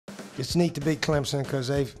It's neat to beat Clemson because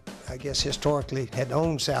they've, I guess, historically had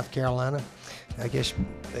owned South Carolina. I guess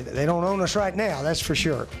they don't own us right now, that's for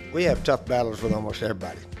sure. We have tough battles with almost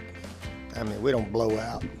everybody. I mean, we don't blow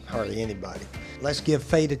out hardly anybody. Let's give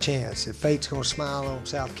fate a chance. If fate's going to smile on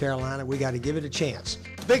South Carolina, we got to give it a chance.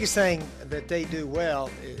 The biggest thing that they do well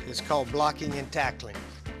is called blocking and tackling.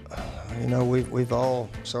 You know, we've all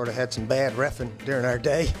sort of had some bad reffing during our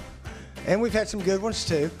day, and we've had some good ones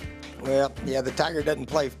too. Well, yeah, the Tiger doesn't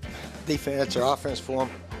play defense or offense for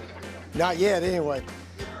them. Not yet, anyway.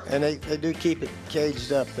 And they do keep it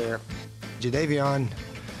caged up there. Jadeveon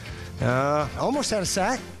almost had a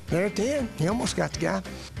sack there at the end. He almost got the guy.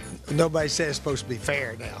 Nobody said it's supposed to be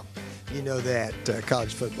fair now. You know that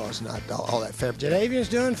college football is not all that fair. Jadeveon's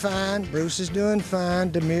doing fine. Bruce is doing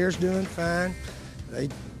fine. Demir's doing fine. They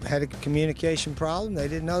had a communication problem. They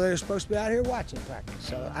didn't know they were supposed to be out here watching practice.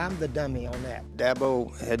 So I'm the dummy on that.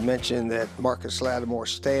 Dabo had mentioned that Marcus Lattimore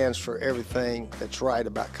stands for everything that's right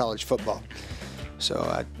about college football. So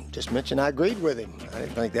I just mentioned I agreed with him. I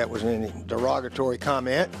didn't think that was any derogatory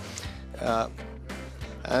comment. I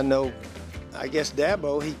guess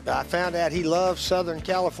Dabo, I found out he loves Southern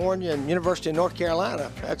California and University of North Carolina.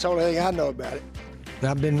 That's the only thing I know about it.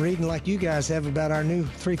 I've been reading like you guys have about our new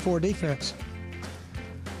 3-4 defense.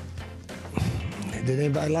 Did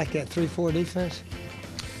anybody like that 3-4 defense?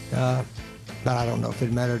 But I don't know if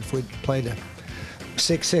it mattered if we played a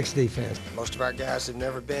 6-6 defense. Most of our guys have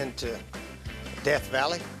never been to Death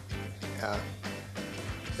Valley.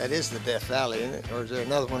 That is the Death Valley, isn't it? Or is there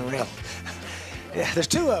another one around? Yeah, there's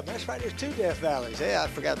two of them. That's right, there's two Death Valleys. Yeah, I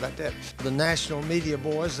forgot about that. The national media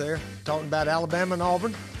boys there talking about Alabama and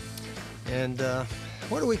Auburn. And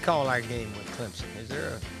what do we call our game with Clemson? Is there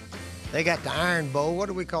a... They got the Iron Bowl. What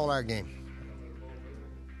do we call our game?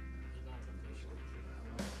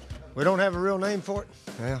 We don't have a real name for it?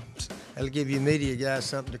 Well, that'll give you media guys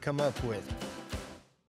something to come up with.